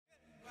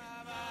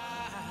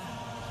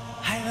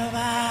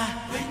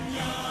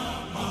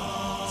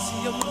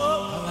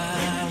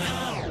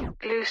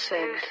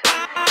Lucid.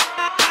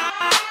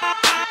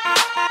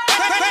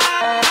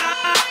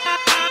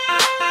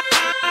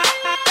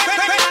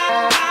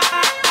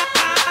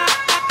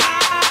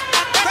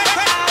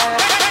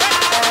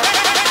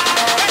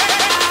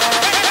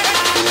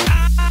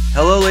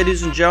 Hello,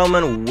 ladies and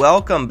gentlemen.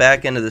 Welcome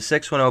back into the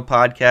 610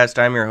 podcast.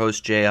 I'm your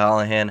host, Jay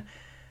Hollihan.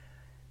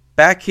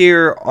 Back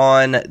here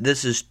on,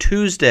 this is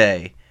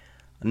Tuesday,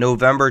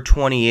 November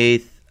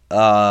 28th.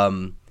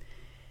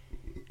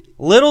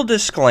 Little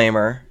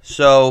disclaimer.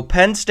 So,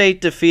 Penn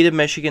State defeated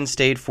Michigan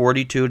State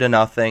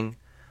 42-0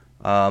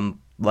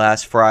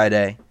 last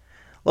Friday.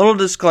 Little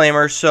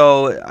disclaimer.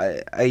 So,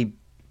 I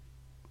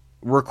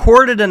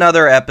recorded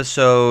another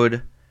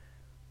episode.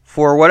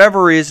 For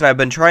whatever reason, I've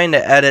been trying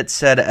to edit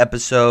said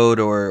episode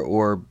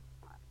or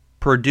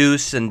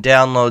produce and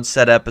download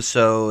said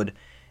episode,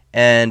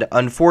 and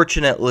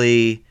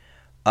unfortunately,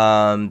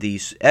 the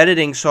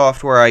editing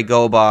software I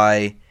go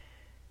by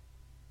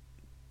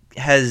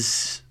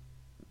has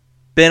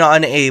been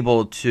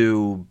unable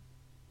to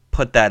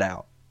put that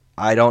out.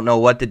 I don't know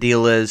what the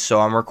deal is,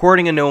 so I'm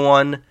recording a new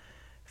one.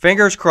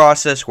 Fingers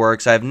crossed this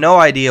works. I have no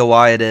idea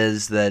why it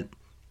is that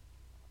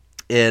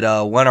it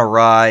went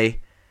awry.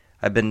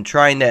 I've been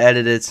trying to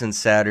edit it since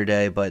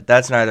Saturday, but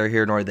that's neither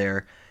here nor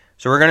there.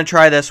 So we're going to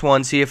try this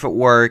one, see if it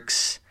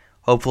works.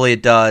 Hopefully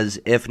it does.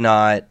 If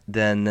not,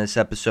 then this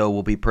episode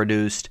will be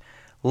produced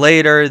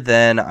later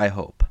than I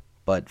hope.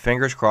 But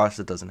fingers crossed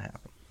it doesn't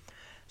happen.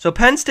 So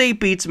Penn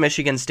State beats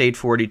Michigan State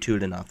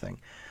 42-0.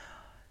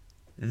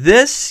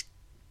 This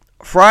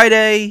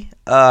Friday,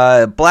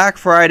 Black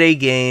Friday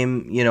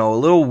game, a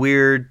little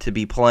weird to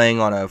be playing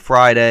on a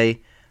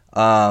Friday.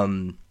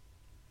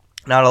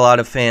 Not a lot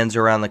of fans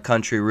around the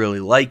country really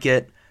like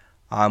it.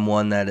 I'm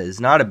one that is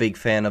not a big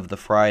fan of the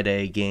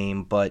Friday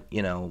game, but,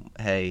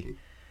 hey,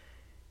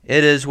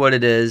 it is what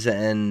it is,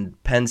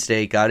 and Penn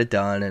State got it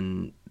done,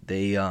 and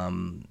they,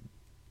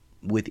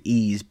 with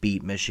ease,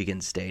 beat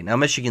Michigan State. Now,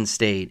 Michigan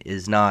State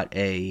is not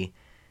a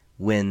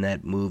win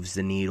that moves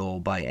the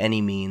needle by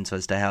any means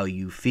as to how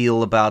you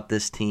feel about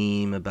this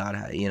team, about,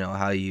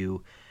 how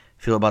you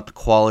feel about the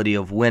quality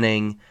of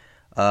winning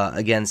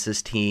against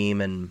this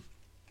team, and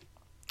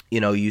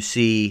you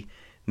see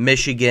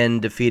Michigan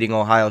defeating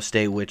Ohio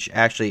State, which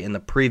actually in the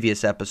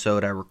previous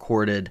episode I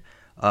recorded,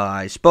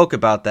 I spoke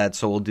about that,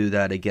 so we'll do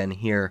that again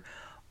here.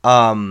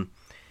 It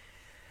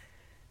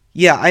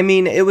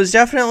was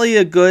definitely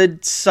a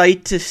good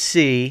sight to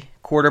see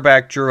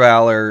quarterback Drew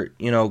Aller,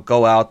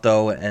 go out,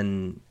 though,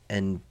 and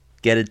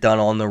get it done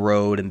on the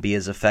road and be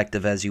as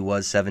effective as he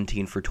was,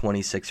 17 for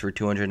 26 for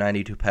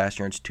 292 pass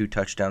yards, 2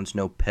 touchdowns,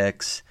 no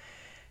picks.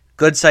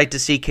 Good sight to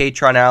see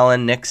Katron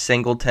Allen. Nick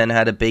Singleton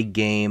had a big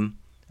game.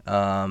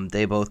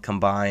 They both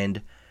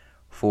combined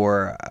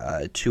for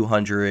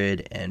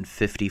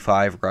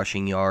 255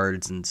 rushing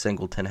yards, and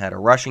Singleton had a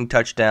rushing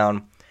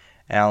touchdown.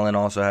 Allen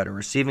also had a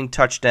receiving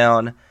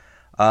touchdown.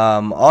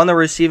 On the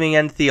receiving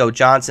end, Theo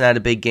Johnson had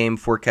a big game,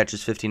 4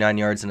 catches, 59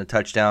 yards, and a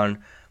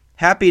touchdown.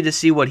 Happy to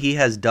see what he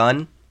has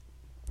done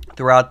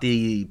throughout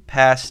the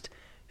past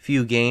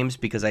few games,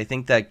 because I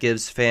think that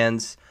gives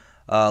fans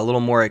a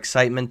little more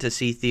excitement to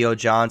see Theo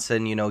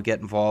Johnson, get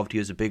involved. He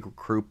was a big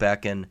recruit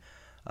back in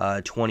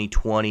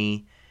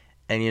 2020.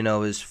 And,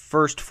 his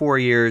first 4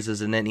 years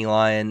as a Nittany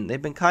Lion,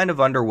 they've been kind of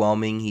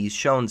underwhelming. He's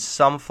shown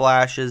some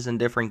flashes in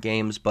different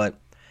games,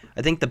 but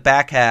I think the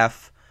back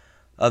half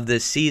of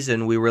this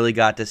season, we really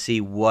got to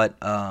see what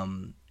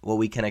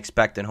we can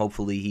expect, and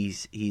hopefully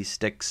he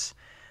sticks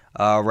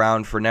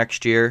around for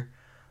next year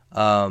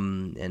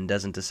and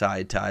doesn't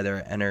decide to either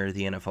enter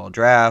the NFL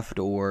draft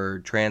or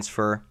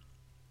transfer.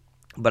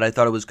 But I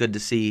thought it was good to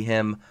see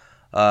him,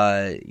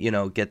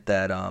 get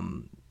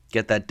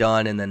that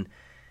done. And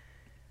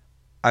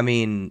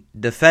then,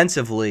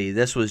 defensively,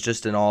 this was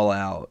just an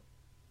all-out,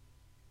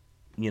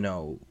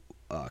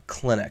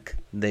 clinic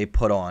they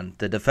put on.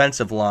 The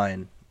defensive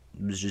line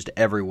was just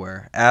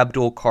everywhere.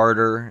 Abdul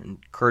Carter and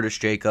Curtis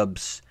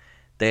Jacobs,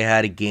 they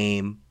had a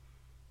game.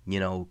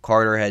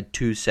 Carter had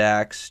 2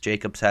 sacks.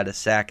 Jacobs had a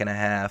sack and a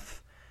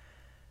half.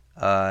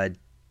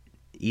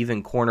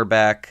 Even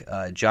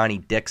cornerback Johnny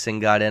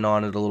Dixon got in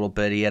on it a little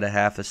bit. He had a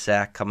half a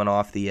sack coming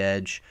off the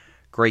edge.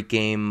 Great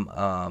game,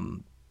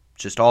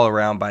 just all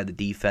around by the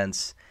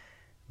defense.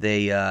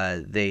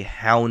 They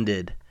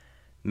hounded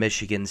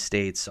Michigan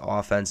State's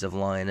offensive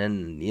line,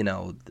 and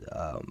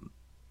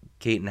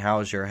Caton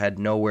Hauser had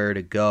nowhere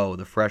to go.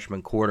 The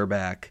freshman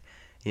quarterback,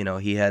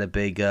 he had a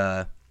big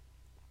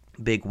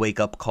wake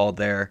up call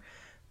there.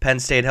 Penn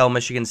State held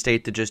Michigan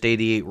State to just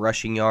 88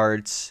 rushing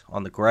yards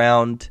on the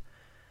ground.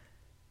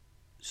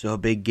 So a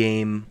big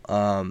game,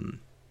 not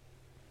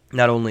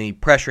only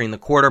pressuring the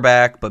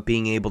quarterback, but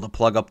being able to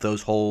plug up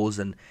those holes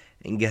and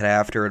get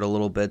after it a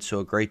little bit.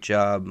 So a great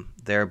job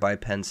there by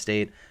Penn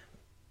State.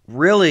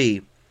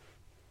 Really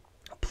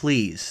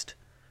pleased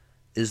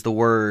is the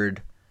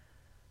word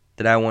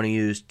that I want to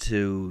use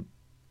to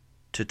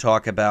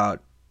talk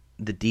about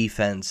the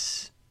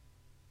defense,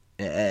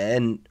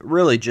 and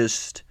really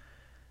just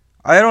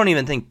I don't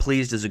even think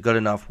pleased is a good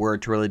enough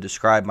word to really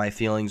describe my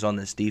feelings on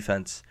this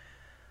defense.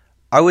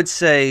 I would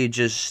say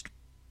just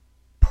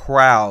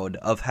proud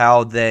of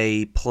how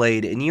they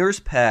played. In years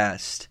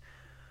past,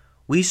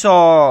 we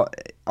saw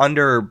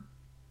under,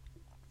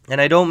 and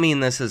I don't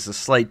mean this as a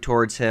slight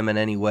towards him in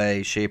any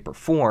way, shape, or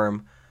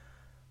form,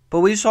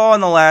 but we saw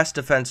in the last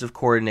defensive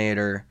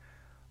coordinator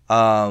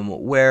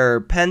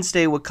where Penn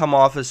State would come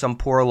off of some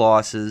poor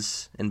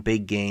losses in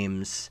big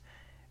games,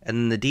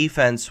 and the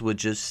defense would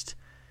just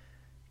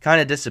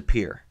kind of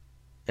disappear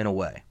in a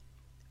way.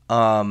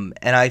 And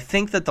I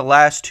think that the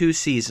last 2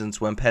 seasons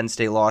when Penn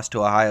State lost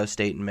to Ohio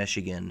State and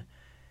Michigan,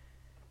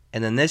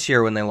 and then this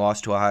year when they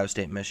lost to Ohio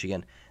State and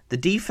Michigan, the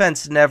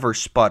defense never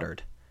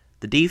sputtered.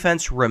 The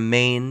defense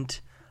remained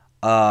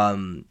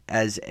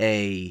as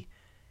a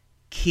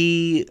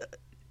key,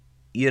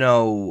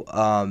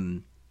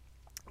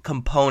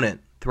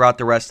 component throughout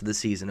the rest of the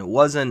season. It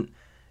wasn't,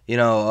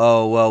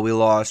 oh, well, we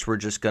lost, we're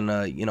just going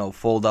to,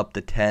 fold up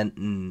the tent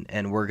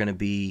and we're going to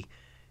be,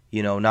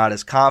 not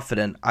as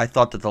confident. I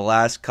thought that the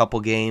last couple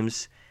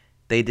games,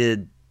 they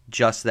did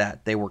just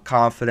that. They were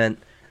confident.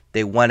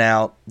 They went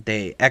out.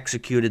 They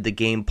executed the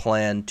game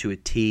plan to a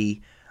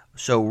T.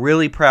 So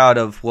really proud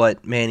of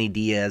what Manny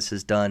Diaz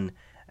has done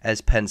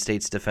as Penn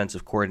State's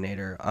defensive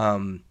coordinator.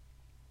 And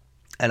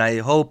I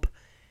hope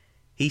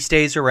he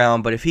stays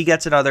around. But if he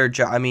gets another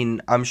job,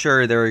 I'm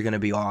sure there are going to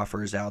be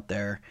offers out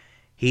there.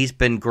 He's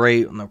been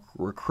great on the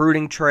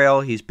recruiting trail.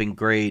 He's been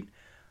great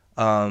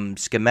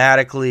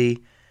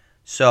schematically.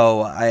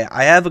 So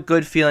I have a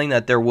good feeling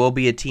that there will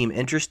be a team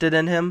interested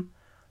in him.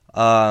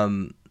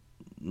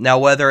 Now,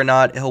 whether or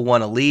not he'll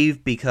want to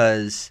leave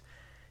because,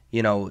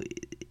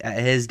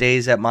 his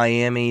days at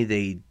Miami,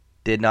 they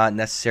did not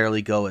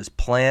necessarily go as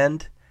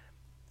planned.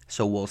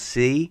 So we'll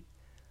see.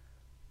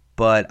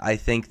 But I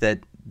think that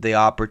the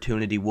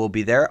opportunity will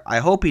be there. I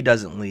hope he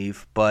doesn't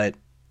leave. But,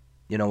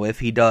 if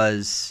he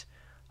does,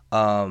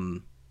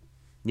 I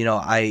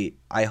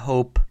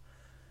hope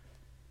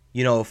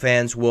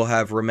fans will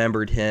have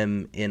remembered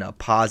him in a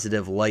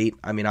positive light.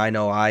 I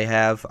know I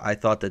have. I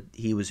thought that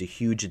he was a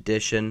huge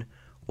addition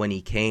when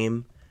he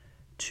came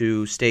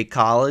to State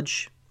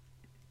College,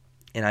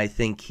 and I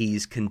think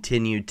he's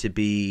continued to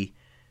be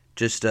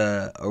just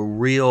a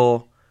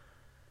real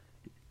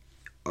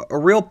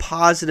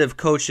positive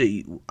coach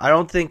that I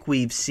don't think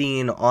we've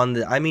seen on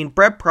the.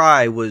 Brett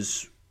Pry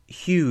was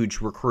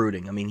huge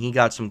recruiting. He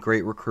got some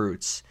great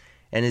recruits,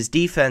 and his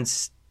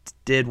defense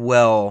did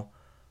well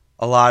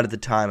a lot of the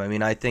time.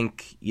 I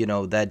think,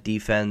 that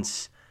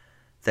defense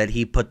that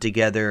he put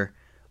together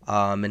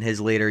in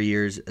his later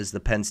years as the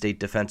Penn State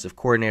defensive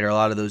coordinator, a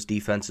lot of those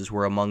defenses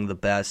were among the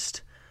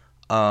best,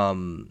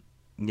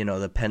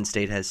 that Penn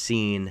State has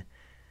seen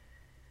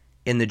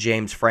in the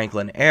James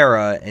Franklin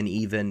era and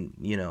even,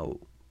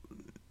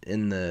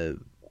 in the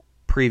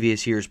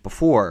previous years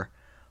before.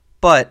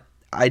 But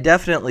I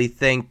definitely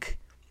think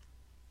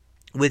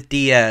with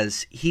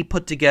Diaz, he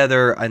put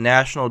together a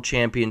national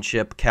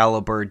championship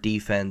caliber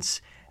defense,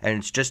 and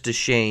it's just a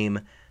shame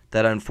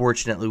that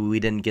unfortunately we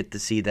didn't get to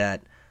see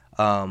that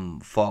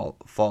fall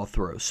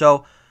through.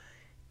 So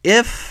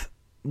if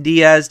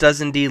Diaz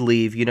does indeed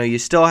leave, you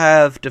still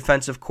have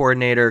defensive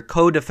coordinator,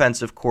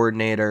 co-defensive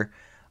coordinator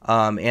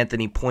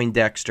Anthony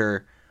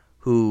Poindexter,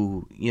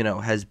 who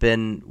has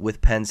been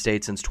with Penn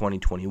State since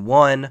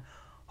 2021.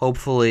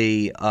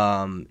 Hopefully,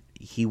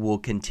 he will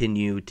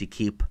continue to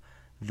keep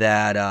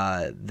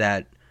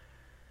that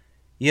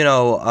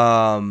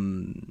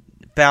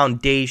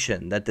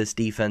foundation that this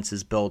defense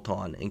is built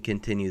on and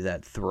continue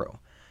that through.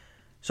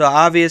 So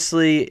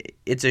obviously,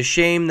 it's a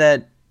shame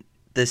that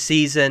the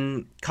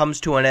season comes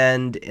to an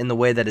end in the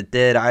way that it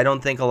did. I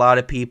don't think a lot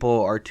of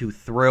people are too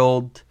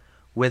thrilled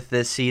with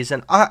this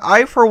season.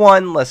 I for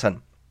one,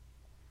 listen,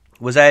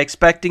 was I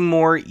expecting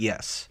more?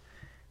 Yes.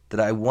 Did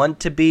I want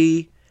to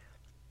be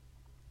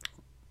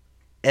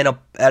at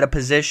a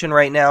position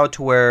right now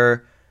to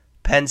where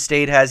Penn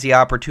State has the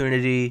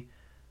opportunity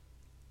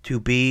to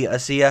be a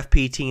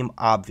CFP team?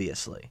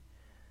 Obviously.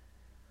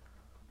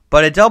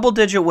 But a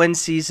double-digit win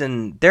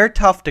season, they're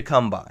tough to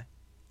come by.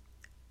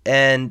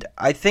 And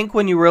I think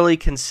when you really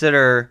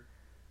consider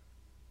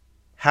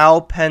how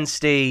Penn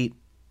State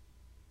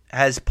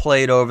has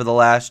played over the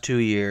last 2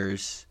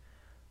 years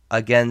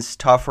against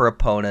tougher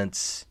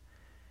opponents,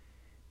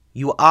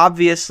 you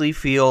obviously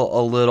feel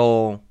a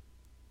little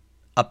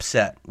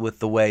upset with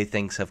the way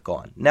things have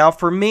gone. Now,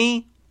 for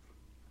me,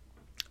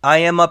 I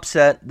am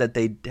upset that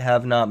they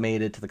have not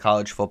made it to the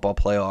college football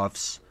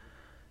playoffs,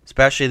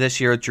 especially this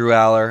year with Drew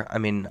Aller.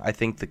 I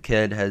think the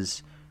kid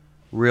has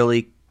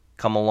really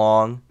come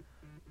along,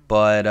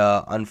 but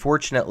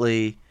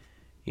unfortunately,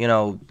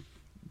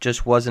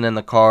 just wasn't in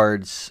the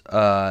cards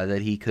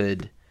that he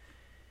could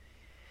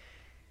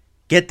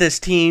get this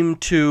team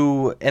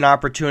to an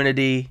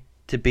opportunity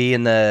to be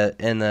in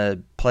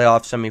the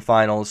playoff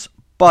semifinals.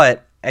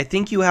 But I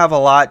think you have a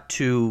lot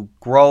to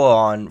grow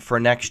on for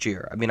next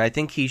year. I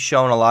think he's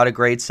shown a lot of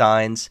great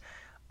signs.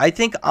 I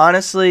think,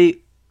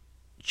 honestly,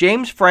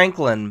 James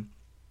Franklin,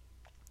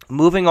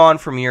 moving on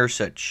from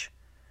Yursich,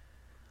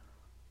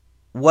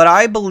 what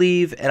I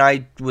believe, and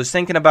I was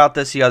thinking about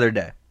this the other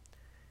day,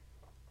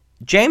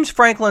 James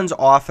Franklin's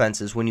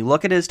offenses, when you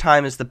look at his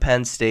time as the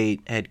Penn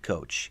State head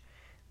coach,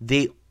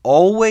 they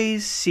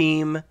always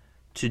seem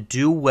to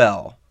do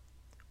well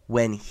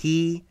when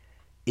he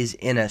is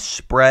in a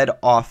spread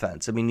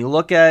offense. I mean, you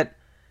look at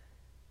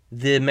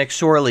the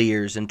McSorley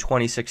years in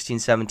 2016,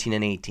 17,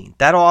 and 18.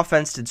 That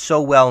offense did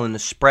so well in the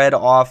spread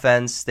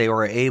offense. They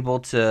were able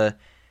to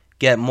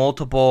get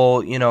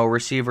multiple,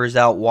 receivers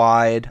out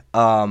wide,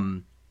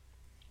 and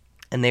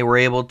they were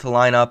able to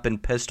line up in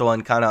pistol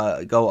and kind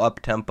of go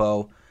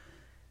up-tempo.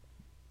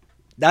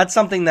 That's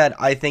something that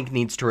I think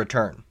needs to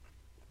return.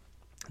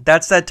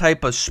 That's that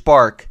type of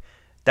spark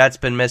that's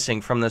been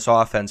missing from this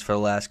offense for the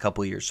last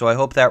couple of years. So I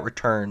hope that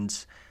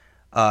returns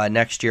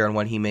next year and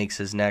when he makes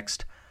his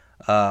next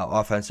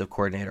offensive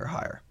coordinator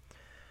hire.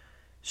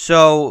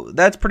 So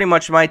that's pretty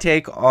much my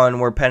take on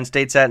where Penn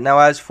State's at. Now,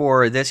 as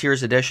for this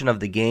year's edition of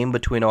the game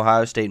between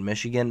Ohio State and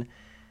Michigan,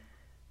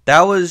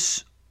 that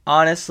was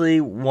honestly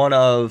one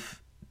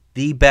of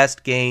the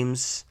best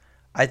games,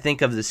 I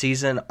think, of the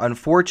season.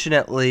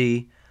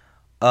 Unfortunately,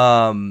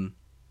 I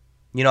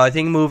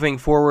think moving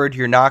forward,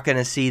 you're not going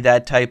to see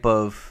that type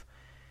of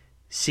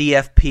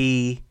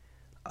CFP,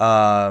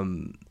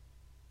 kind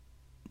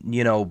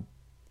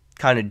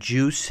of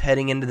juice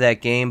heading into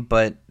that game.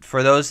 But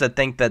for those that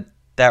think that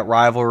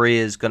rivalry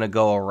is going to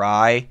go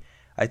awry,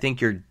 I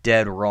think you're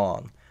dead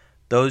wrong.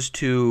 Those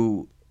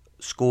two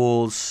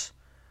schools,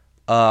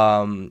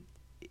 that's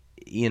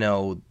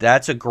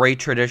a great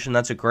tradition.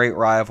 That's a great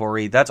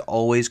rivalry. That's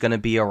always going to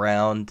be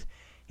around.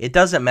 It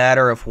doesn't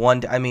matter if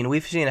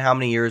we've seen how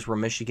many years where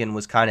Michigan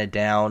was kind of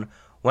down.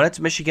 When it's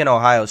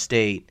Michigan-Ohio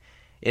State,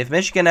 if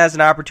Michigan has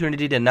an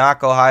opportunity to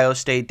knock Ohio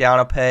State down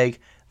a peg,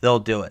 they'll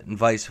do it, and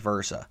vice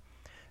versa.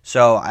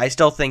 So I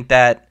still think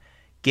that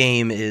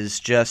game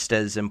is just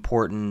as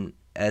important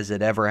as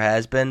it ever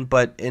has been.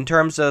 But in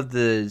terms of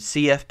the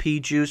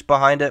CFP juice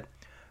behind it,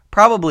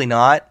 probably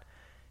not.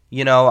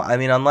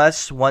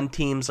 Unless one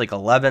team's like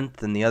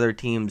 11th and the other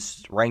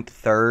team's ranked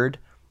 3rd,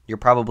 you're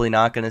probably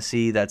not going to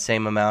see that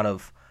same amount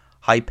of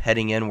hype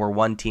heading in where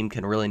one team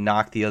can really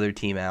knock the other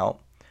team out.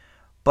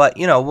 But,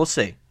 we'll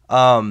see.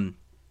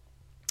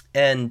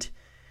 And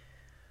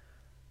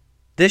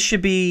this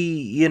should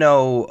be,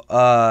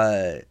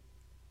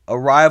 a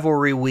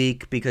rivalry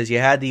week because you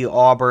had the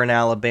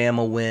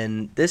Auburn-Alabama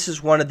win. This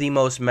is one of the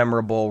most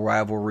memorable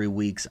rivalry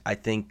weeks I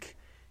think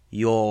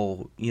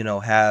you'll,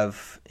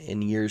 have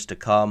in years to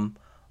come.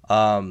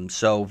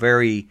 So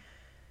very,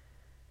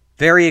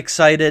 very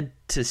excited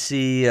to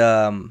see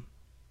now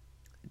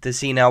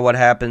what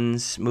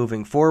happens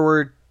moving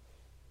forward.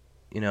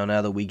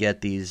 Now that we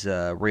get these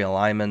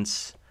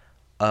realignments,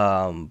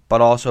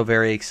 but also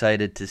very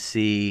excited to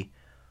see,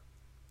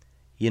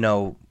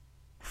 for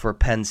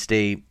Penn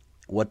State,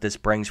 what this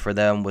brings for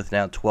them with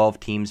now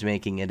 12 teams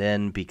making it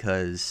in,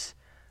 because,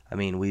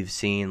 we've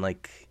seen,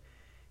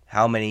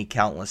 how many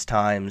countless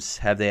times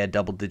have they had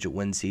double-digit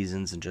win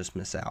seasons and just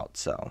miss out.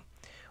 So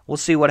we'll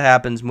see what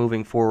happens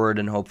moving forward,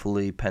 and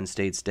hopefully Penn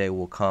State's day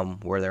will come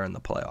where they're in the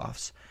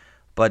playoffs.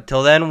 But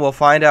till then, we'll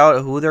find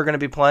out who they're going to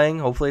be playing.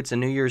 Hopefully it's a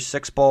New Year's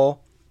Six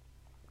Bowl.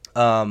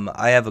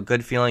 I have a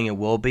good feeling it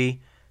will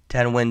be.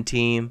 10-win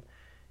team.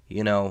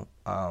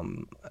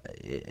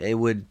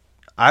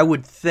 I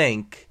would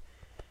think,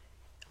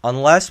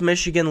 unless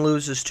Michigan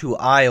loses to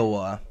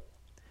Iowa,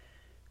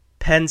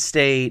 Penn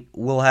State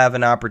will have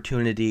an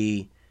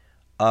opportunity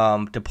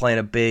to play in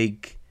a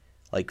big,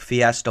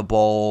 Fiesta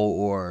Bowl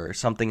or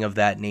something of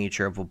that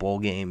nature of a bowl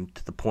game,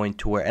 to the point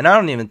to where, and I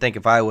don't even think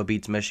if Iowa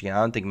beats Michigan, I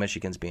don't think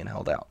Michigan's being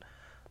held out.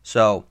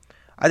 So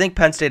I think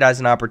Penn State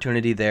has an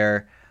opportunity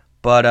there,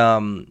 but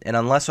and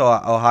unless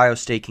Ohio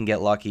State can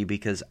get lucky,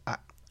 because I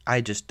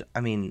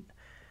don't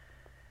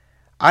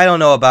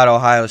know about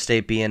Ohio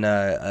State being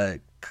a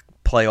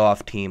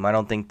playoff team. I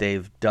don't think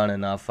they've done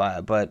enough.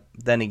 But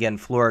then again,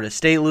 Florida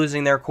State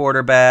losing their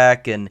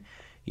quarterback, and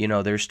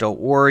there's still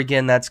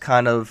Oregon that's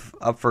kind of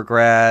up for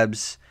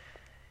grabs.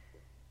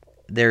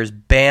 There's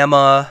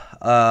Bama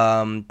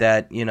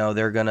that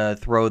they're gonna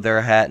throw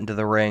their hat into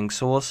the ring.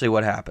 So we'll see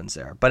what happens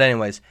there. But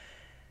anyways,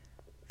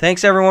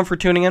 thanks everyone for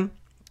tuning in.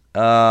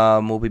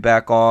 We'll be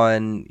back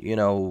on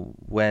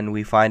when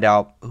we find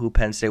out who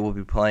Penn State will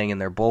be playing in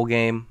their bowl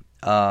game.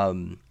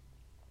 We'll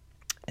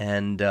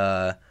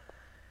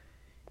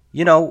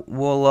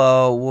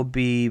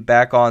be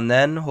back on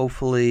then.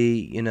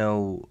 Hopefully,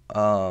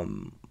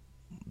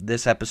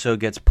 this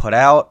episode gets put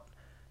out.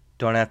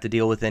 Don't have to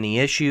deal with any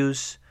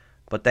issues.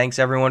 But thanks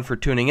everyone for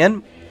tuning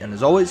in. And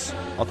as always,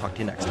 I'll talk to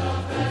you next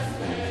time.